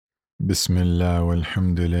Bismillah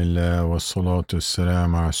walhamdulillah wassalatu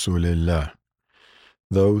wassalam ala rasulillah.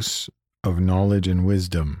 Those of knowledge and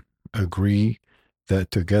wisdom agree that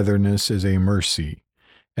togetherness is a mercy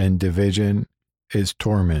and division is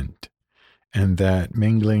torment, and that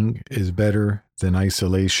mingling is better than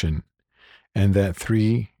isolation, and that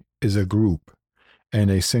three is a group, and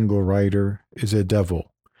a single rider is a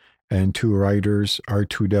devil, and two riders are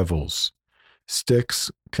two devils. Sticks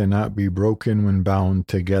cannot be broken when bound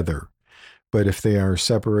together, but if they are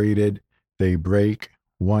separated, they break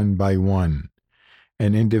one by one.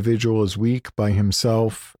 An individual is weak by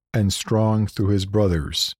himself and strong through his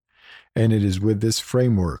brothers. And it is with this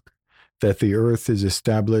framework that the earth is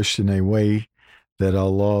established in a way that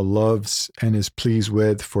Allah loves and is pleased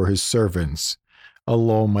with for his servants.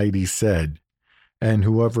 Allah Almighty said, "And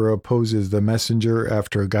whoever opposes the messenger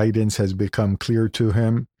after guidance has become clear to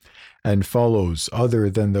him, and follows other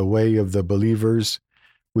than the way of the believers,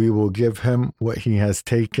 we will give him what he has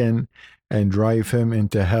taken and drive him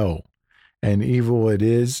into hell, and evil it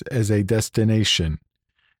is as a destination."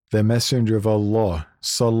 The Messenger of Allah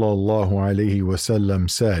sallallahu alaihi wasallam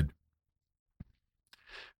said,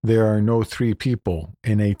 "There are no three people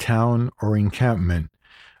in a town or encampment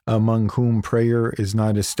among whom prayer is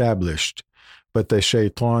not established, but the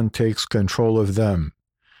shaitan takes control of them.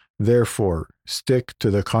 Therefore, stick to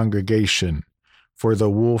the congregation, for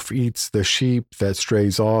the wolf eats the sheep that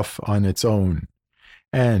strays off on its own."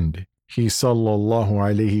 And he sallallahu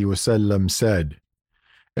alaihi wasallam said,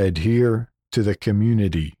 "Adhere to the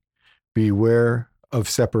community. Beware of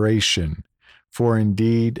separation, for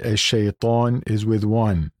indeed a shaitan is with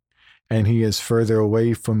one, and he is further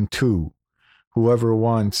away from two. Whoever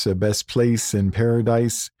wants a best place in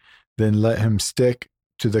paradise, then let him stick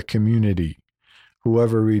to the community.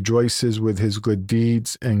 Whoever rejoices with his good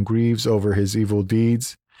deeds and grieves over his evil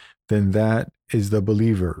deeds, then that is the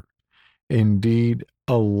believer. Indeed,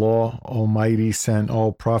 Allah Almighty sent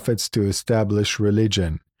all prophets to establish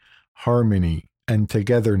religion, harmony, and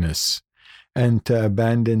togetherness, and to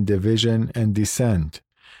abandon division and dissent,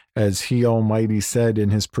 as He Almighty said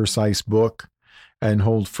in His precise book, and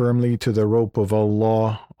hold firmly to the rope of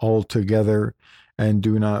Allah altogether, and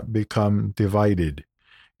do not become divided."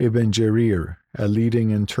 Ibn Jarir, a leading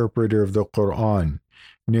interpreter of the Quran,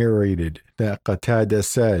 narrated that Qatada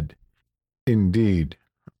said, "Indeed,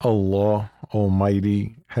 Allah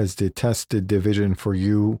Almighty has detested division for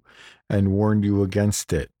you and warned you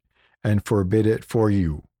against it, and forbid it for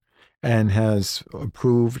you, and has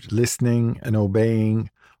approved listening and obeying,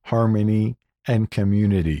 harmony and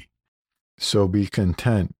community. So be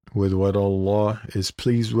content with what Allah is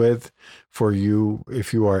pleased with for you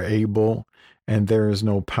if you are able, and there is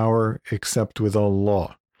no power except with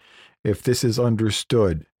Allah. If this is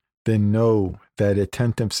understood, then know that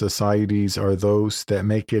attentive societies are those that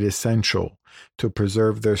make it essential to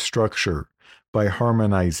preserve their structure by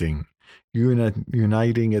harmonizing,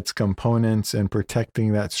 uniting its components and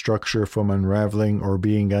protecting that structure from unraveling or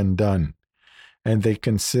being undone. And they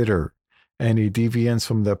consider any deviance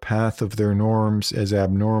from the path of their norms as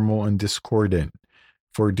abnormal and discordant,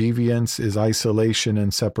 for deviance is isolation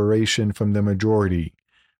and separation from the majority,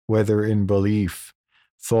 whether in belief,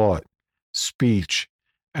 thought, speech,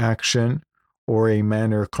 action, or a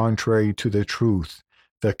manner contrary to the truth,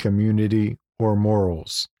 the community, or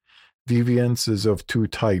morals. Deviance is of two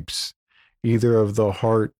types, either of the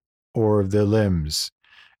heart or of the limbs.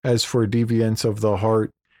 As for deviance of the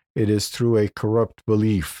heart, it is through a corrupt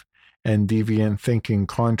belief and deviant thinking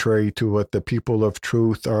contrary to what the people of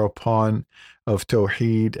truth are upon of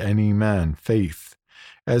Tawheed and Iman, faith.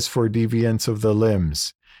 As for deviance of the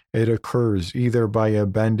limbs, it occurs either by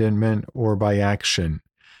abandonment or by action.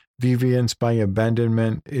 Deviance by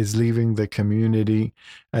abandonment is leaving the community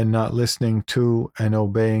and not listening to and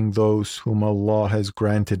obeying those whom Allah has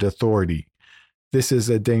granted authority. This is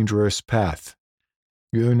a dangerous path,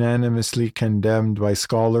 unanimously condemned by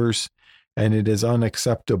scholars, and it is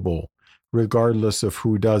unacceptable, regardless of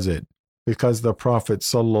who does it, because the Prophet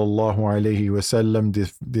ﷺ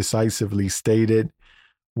decisively stated,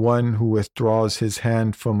 "One who withdraws his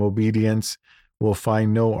hand from obedience will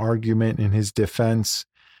find no argument in his defense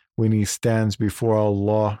when he stands before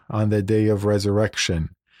Allah on the day of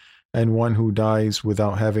resurrection, and one who dies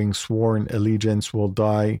without having sworn allegiance will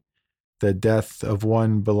die the death of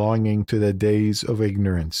one belonging to the days of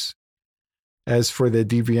ignorance." As for the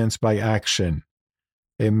deviance by action,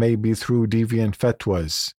 it may be through deviant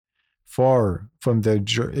fatwas, far from the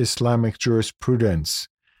Islamic jurisprudence,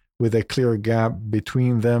 with a clear gap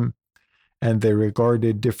between them and the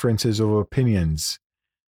regarded differences of opinions,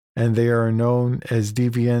 and they are known as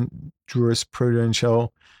deviant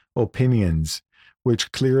jurisprudential opinions,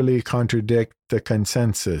 which clearly contradict the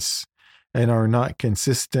consensus and are not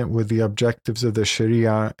consistent with the objectives of the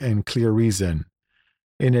Sharia and clear reason.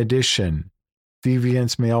 In addition,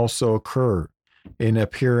 deviance may also occur in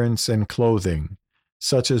appearance and clothing,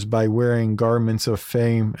 such as by wearing garments of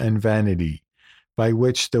fame and vanity, by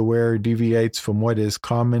which the wearer deviates from what is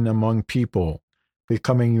common among people,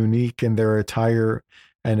 becoming unique in their attire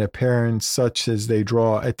and appearance such as they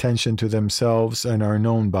draw attention to themselves and are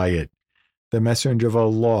known by it. The Messenger of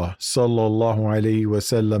Allah sallallahu alaihi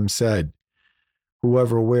wasallam said,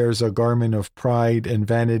 "Whoever wears a garment of pride and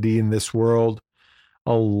vanity in this world,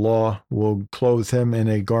 Allah will clothe him in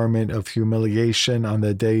a garment of humiliation on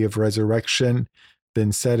the day of resurrection,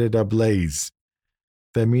 then set it ablaze."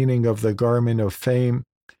 The meaning of the garment of fame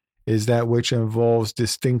is that which involves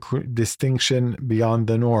distinction beyond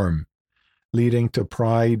the norm, leading to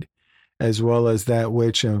pride, as well as that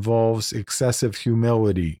which involves excessive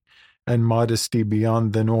humility and modesty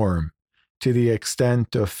beyond the norm, to the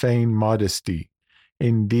extent of feigned modesty.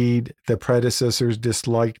 Indeed, the predecessors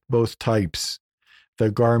disliked both types, the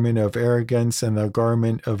garment of arrogance and the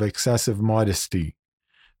garment of excessive modesty.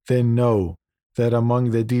 Then know that among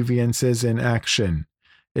the deviances in action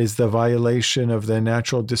is the violation of the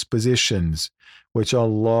natural dispositions which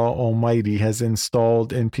Allah Almighty has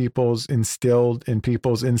instilled in people's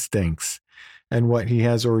instincts, and what He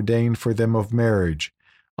has ordained for them of marriage.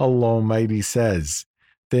 Allah Almighty says,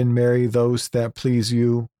 "Then marry those that please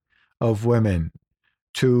you of women,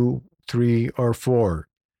 2, 3, or 4.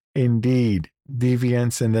 Indeed,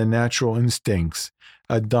 deviance in the natural instincts,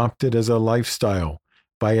 adopted as a lifestyle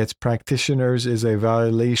by its practitioners, is a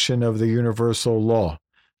violation of the universal law,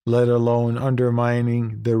 let alone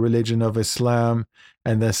undermining the religion of Islam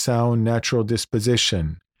and the sound natural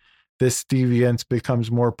disposition. This deviance becomes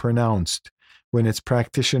more pronounced when its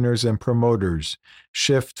practitioners and promoters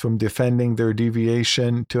shift from defending their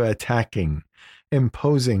deviation to attacking,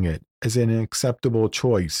 imposing it as an acceptable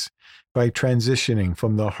choice by transitioning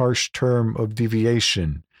from the harsh term of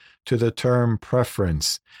deviation to the term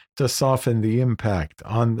preference to soften the impact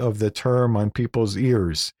of the term on people's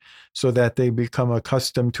ears so that they become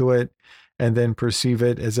accustomed to it and then perceive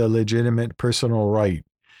it as a legitimate personal right,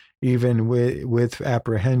 even with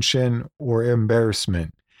apprehension or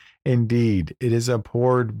embarrassment. Indeed, it is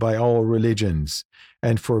abhorred by all religions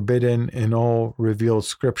and forbidden in all revealed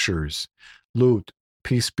scriptures. Lut,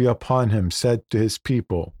 peace be upon him, said to his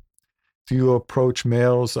people, "Do you approach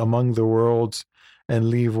males among the worlds and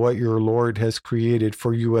leave what your Lord has created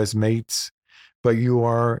for you as mates? But you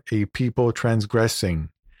are a people transgressing."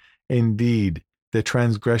 Indeed, the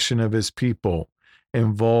transgression of his people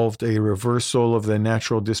involved a reversal of the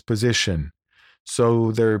natural disposition,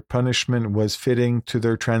 so their punishment was fitting to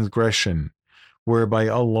their transgression, whereby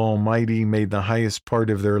Allah Almighty made the highest part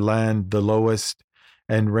of their land the lowest,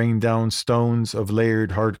 and rained down stones of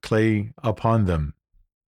layered hard clay upon them.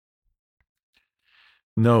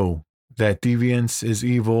 Know that deviance is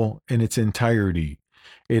evil in its entirety.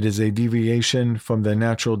 It is a deviation from the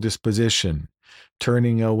natural disposition,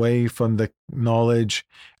 turning away from the knowledge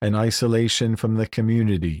and isolation from the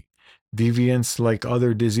community. Deviance, like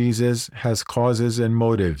other diseases, has causes and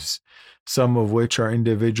motives, some of which are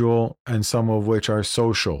individual and some of which are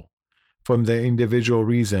social. From the individual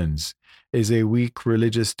reasons is a weak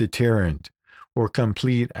religious deterrent, or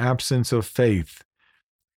complete absence of faith,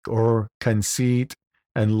 or conceit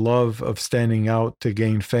and love of standing out to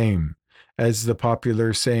gain fame. As the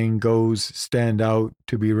popular saying goes, stand out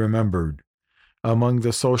to be remembered. Among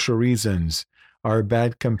the social reasons are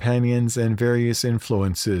bad companions and various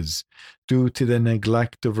influences, due to the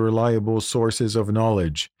neglect of reliable sources of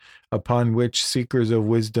knowledge, upon which seekers of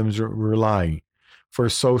wisdom rely. For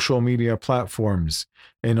social media platforms,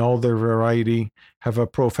 in all their variety, have a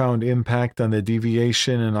profound impact on the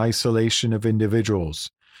deviation and isolation of individuals,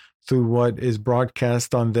 through what is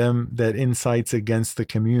broadcast on them that incites against the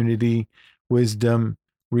community, wisdom,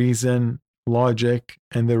 reason, logic,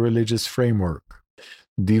 and the religious framework.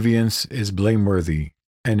 Deviance is blameworthy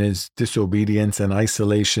and is disobedience and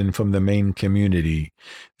isolation from the main community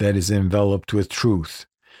that is enveloped with truth,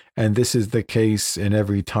 and this is the case in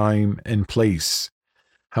every time and place.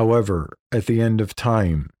 However, at the end of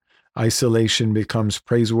time, isolation becomes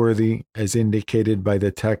praiseworthy as indicated by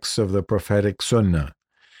the texts of the prophetic Sunnah.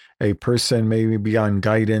 A person may be on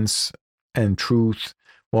guidance and truth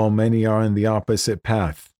while many are on the opposite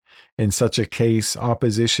path. In such a case,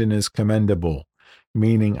 opposition is commendable,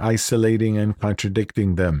 meaning isolating and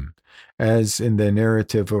contradicting them, as in the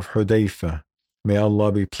narrative of Hudayfa, may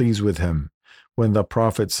Allah be pleased with him, when the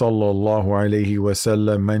Prophet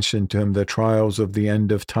ﷺ mentioned to him the trials of the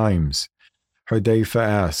end of times. Hudayfa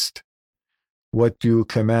asked, What do you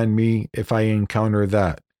command me if I encounter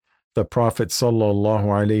that? The Prophet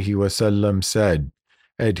ﷺ said,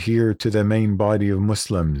 adhere to the main body of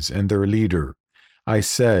Muslims and their leader. I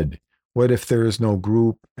said, what if there is no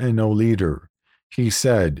group and no leader? He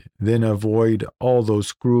said, then avoid all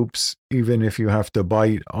those groups, even if you have to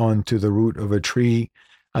bite onto the root of a tree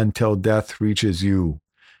until death reaches you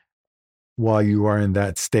while you are in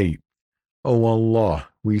that state. O Allah,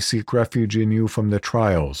 we seek refuge in you from the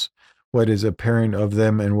trials, what is apparent of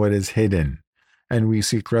them and what is hidden. And we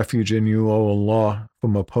seek refuge in you, O Allah,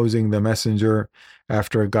 from opposing the Messenger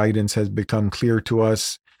after guidance has become clear to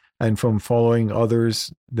us, and from following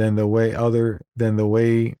others than the way of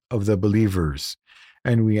the believers.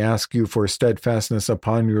 And we ask you for steadfastness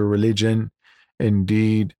upon your religion.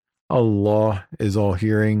 Indeed, Allah is all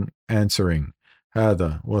hearing, answering.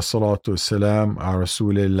 هذا والصلاة والسلام على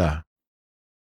رسول الله.